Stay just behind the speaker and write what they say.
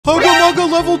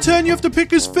level 10. You have to pick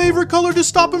his favorite color to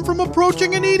stop him from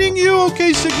approaching and eating you.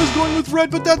 Okay, Sigma's going with red,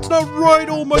 but that's not right.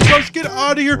 Oh my gosh, get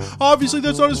out of here. Obviously,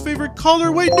 that's not his favorite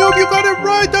color. Wait, noob, you got it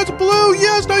right. That's blue.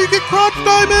 Yes, now you get crotch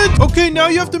diamond. Okay, now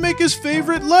you have to make his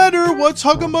favorite letter. What's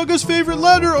Hugga Mugga's favorite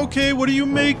letter? Okay, what are you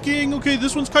making? Okay,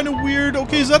 this one's kind of weird.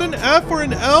 Okay, is that an F or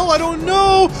an L? I don't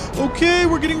know. Okay,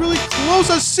 we're getting really close.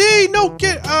 A C. No,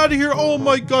 get out of here. Oh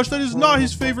my gosh, that is not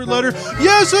his favorite letter.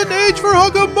 Yes, an H for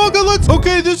Hugga Mugga.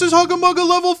 Okay, this is Hugga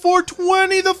Mugga level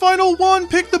 420, the final one.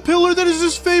 Pick the pillar that is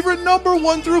his favorite number,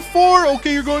 1 through 4.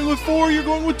 Okay, you're going with 4, you're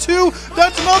going with 2.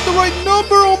 That's not the right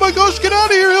number. Oh my gosh, get out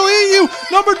of here. He'll eat you.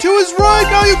 Number 2 is right.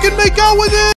 Now you can make out with it.